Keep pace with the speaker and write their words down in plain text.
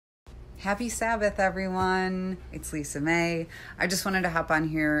Happy Sabbath, everyone. It's Lisa May. I just wanted to hop on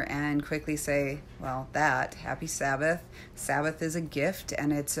here and quickly say, happy Sabbath. Sabbath is a gift,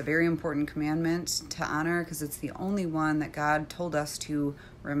 and it's a very important commandment to honor because it's the only one that God told us to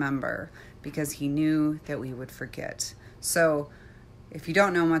remember because he knew that we would forget. So if you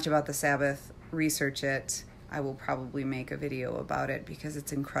don't know much about the Sabbath, research it. I will probably make a video about it because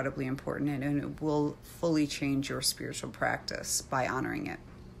it's incredibly important and it will fully change your spiritual practice by honoring it.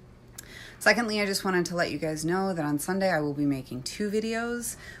 Secondly, I just wanted to let you guys know that on Sunday I will be making 2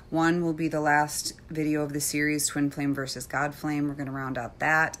 videos. One will be the last video of the series, Twin Flame versus God Flame. We're going to round out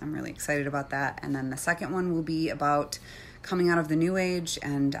that. I'm really excited about that. And then the second one will be about coming out of the New Age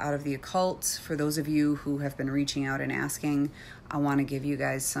and out of the occult. For those of you who have been reaching out and asking, I want to give you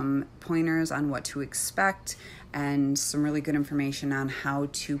guys some pointers on what to expect and some really good information on how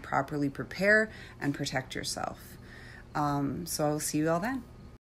to properly prepare and protect yourself. So I'll see you all then.